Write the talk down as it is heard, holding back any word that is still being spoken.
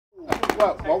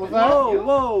What was that? Whoa,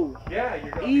 whoa.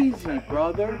 Yeah, easy,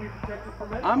 brother.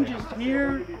 I'm just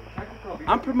here.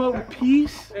 I'm promoting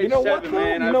peace. You know what,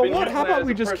 though? You know what? How about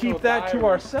we just keep that to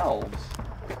ourselves?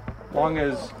 As long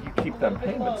as you keep them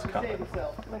payments coming.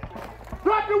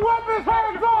 Drop your weapons,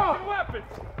 hands up! Weapons!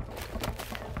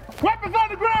 Weapons on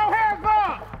the ground, hands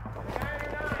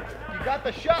up! You got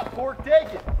the shot, Pork,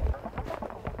 take it.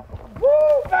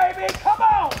 Woo, baby, come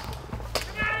on!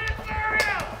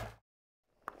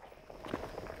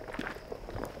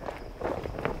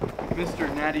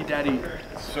 Mr. Natty Daddy.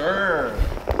 Sir.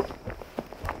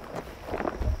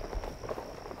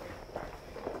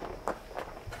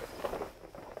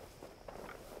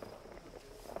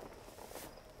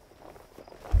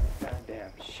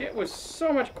 Goddamn, shit was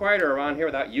so much quieter around here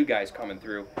without you guys coming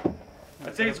through.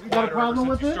 I'd say it's got a problem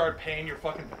with you it? started paying your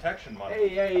fucking protection money.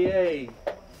 Hey.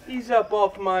 Ease up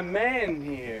off my man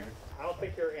here. I don't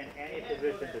think you're in any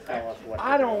position to tell us what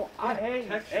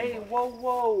Hey, whoa.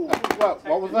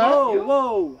 What was that?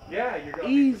 Whoa. Yeah, you're gonna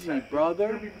Easy,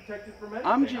 brother.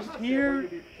 I'm just here.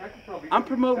 I'm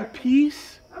promoting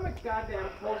peace. I'm a goddamn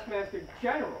postmaster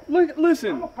general.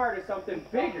 Listen. I'm a part of something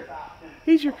bigger.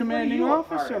 He's your commanding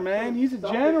officer, man. He's a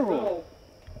general.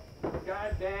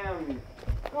 Goddamn.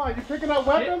 Oh, you picking up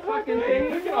weapons? Fucking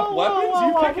thing. Picking up weapons?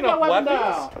 You picking up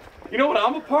weapons? You know what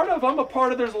I'm a part of? I'm a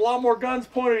part of there's a lot more guns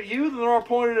pointed at you than there are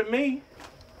pointed at me.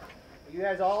 You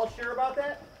guys all sure about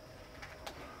that?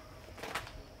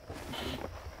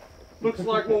 Looks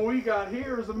like what we got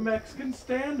here is a Mexican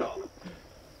standoff.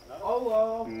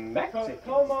 Hello. Mexican.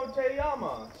 Como te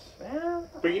llamas?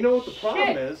 But you know what the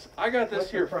problem is? I got this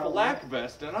here flak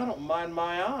vest and I don't mind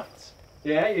my odds.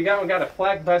 Yeah, you haven't got a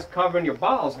flag vest covering your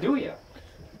balls, do you?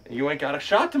 You ain't got a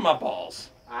shot to my balls.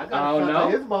 I got a shot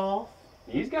to his ball.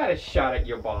 He's got a shot at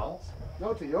your balls.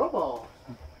 No, to your ball.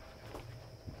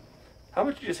 How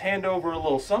about you just hand over a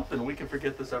little something and we can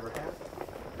forget this ever happened?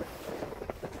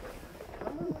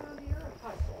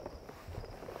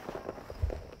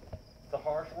 It's a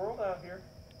harsh world out here.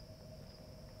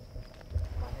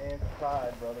 My hands are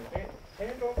tied, brother.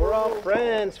 Hand over We're all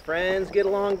friends. Friends get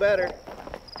along better.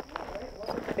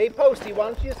 Hey, Posty, why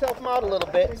don't you just help him out a little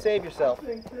bit and save yourself? I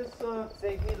think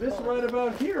Save me the this fun. right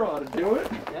about here ought to do it.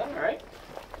 Yeah, all right.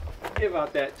 Give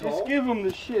out that toll. Just give him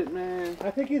the shit, man. I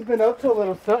think he's been up to a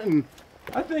little something.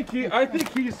 I think he's. I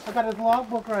got his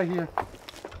logbook right here.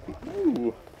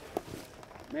 Ooh.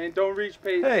 Man, don't reach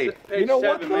page, Hey, page you know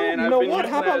 7, what, though? man. You I've know been what?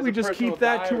 using How that about as we a just personal keep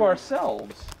that to diary.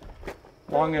 ourselves?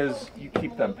 As long as you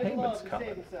keep them payments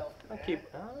coming.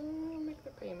 I'll make the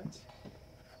payments.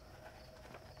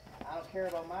 I don't care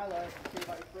about my life. I care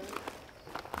about your friends.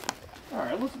 All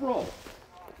right, let's roll.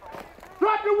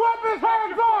 Drop your weapons,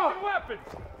 hands up! Weapons.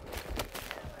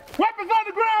 Weapons on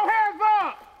the ground, hands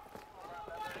up!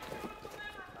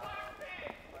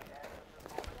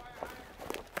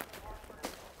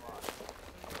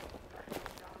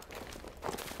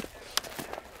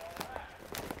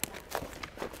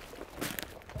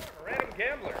 Random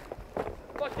gambler.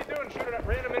 What the fuck you doing shooting at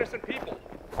random innocent people?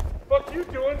 What you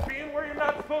doing being where you're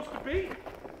not supposed to be?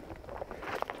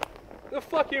 The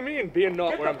fuck you mean being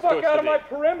not where I'm Get the fuck supposed out to of be? my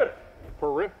perimeter.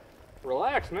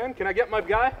 Relax, man. Can I get my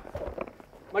guy?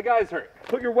 My guy's hurt.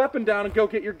 Put your weapon down and go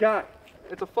get your guy.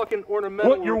 It's a fucking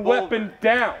ornamental Put your revolver. weapon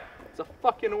down. It's a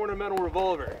fucking ornamental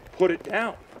revolver. Put it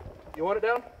down. You want it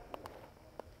down?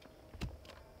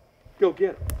 Go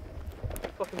get him.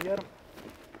 Fucking get him.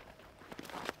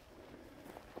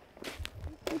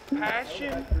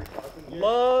 Passion,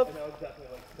 love,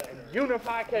 and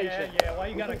unification. Yeah, why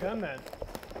you got a gun then?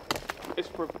 It's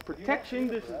for protection.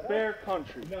 This is bear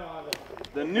country.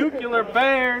 The nuclear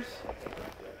bears,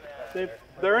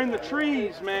 they're in the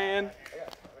trees, man.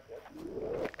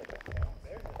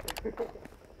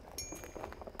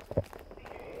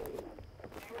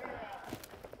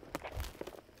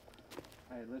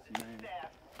 Hey, listen, man.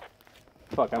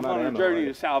 Fuck, I'm on a journey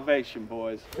to salvation,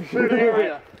 boys. Clear the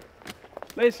area.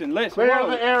 Listen. Clear Whoa.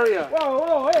 the area.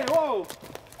 Whoa.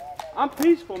 I'm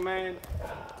peaceful, man.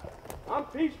 I'm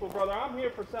peaceful, brother. I'm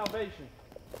here for salvation.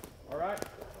 All right?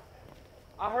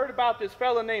 I heard about this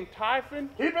fella named Typhon.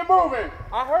 Keep it moving.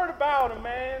 I heard about him,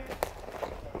 man.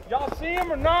 Y'all see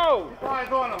him or no? Keep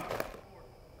eyes on him.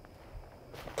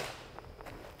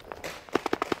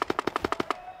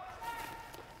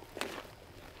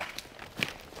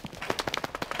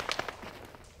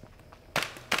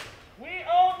 We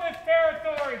own this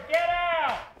territory. Get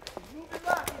out.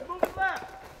 He's moving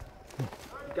left.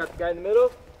 You got the guy in the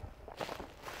middle?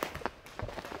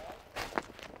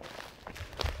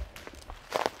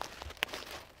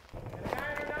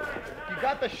 You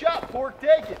got the shot, Pork,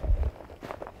 take it.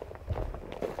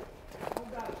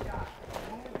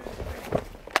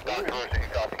 Yes,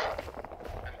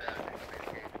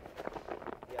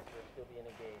 we're still being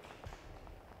engaged.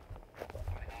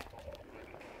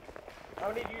 How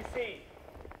many do you see?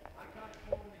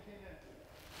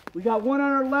 We got one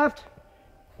on our left.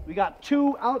 We got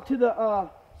two out to the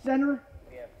center.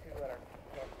 We have two that are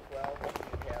 12.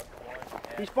 We have one.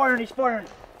 He's firing, he's firing.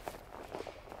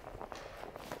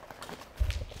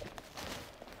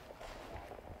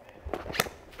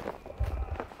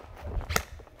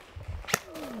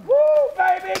 Woo,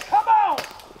 baby, come on!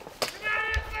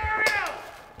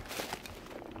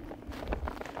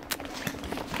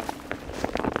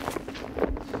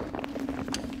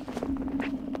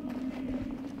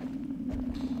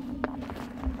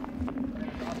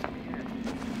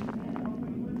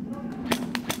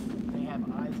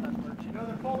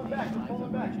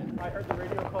 I heard the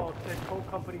radio call said coal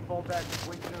company fall back, just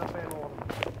wasting enough ammo on them.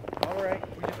 All right,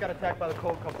 we just got attacked by the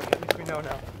coal company. At least we know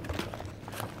now.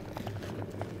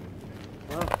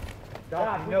 Well,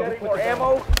 Doc, we got more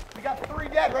ammo. We got 3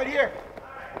 dead right here.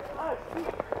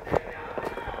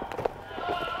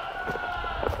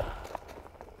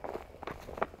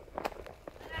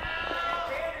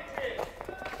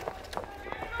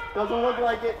 Doesn't look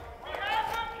like it.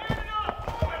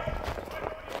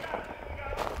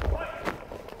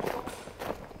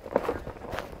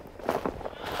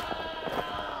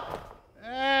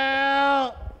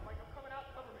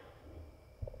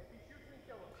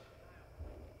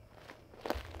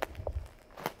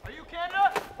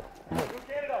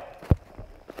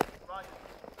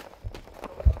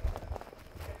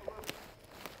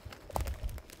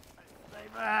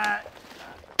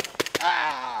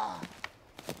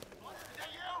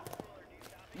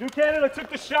 New Canada took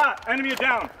the shot. Enemy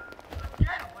down.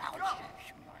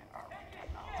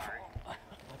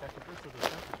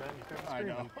 I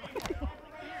know.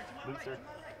 Loser.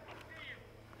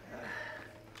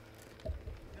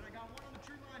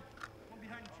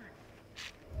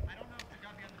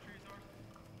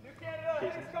 New Canada,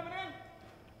 Canada's coming in.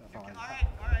 All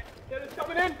right. Canada's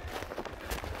coming in.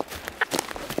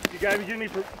 You guys give me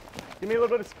a little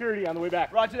bit of security on the way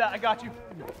back. Roger that, I got you.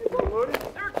 Loaded.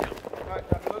 Alright,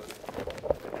 copy those.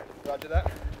 Roger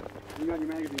that. You got your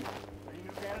magazine. Are you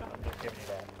New Canada? I'm just giving you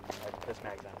that. This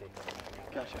mag's empty.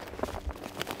 Gotcha.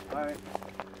 All right.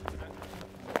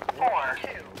 4, 2.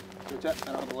 What's that? I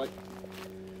don't have the light.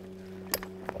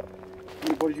 How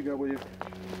many buddies you got with you?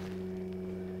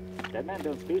 Dead man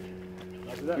don't speak.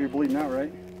 You're bleeding out,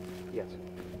 right? Yes.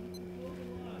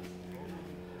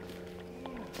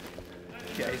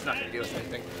 Yeah, he's not gonna give us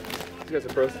anything. You guys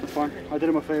are pros. That's fine. I did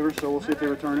him a favor, so we'll see if they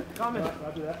return it. Roger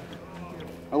that.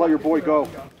 I'll let your boy go.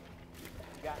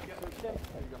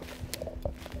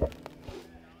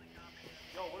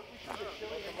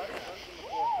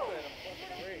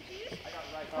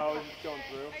 Oh, he's just going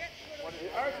through.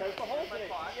 Alright, that's the whole thing.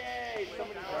 Yay,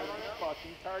 somebody's running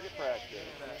fucking target practice.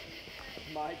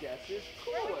 My guess is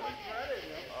cool.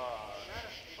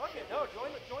 Fuck it, no,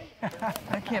 join.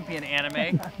 That can't be an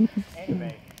anime.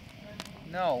 Anime.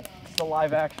 No, it's the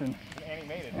live action.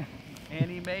 Animated.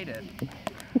 Animated.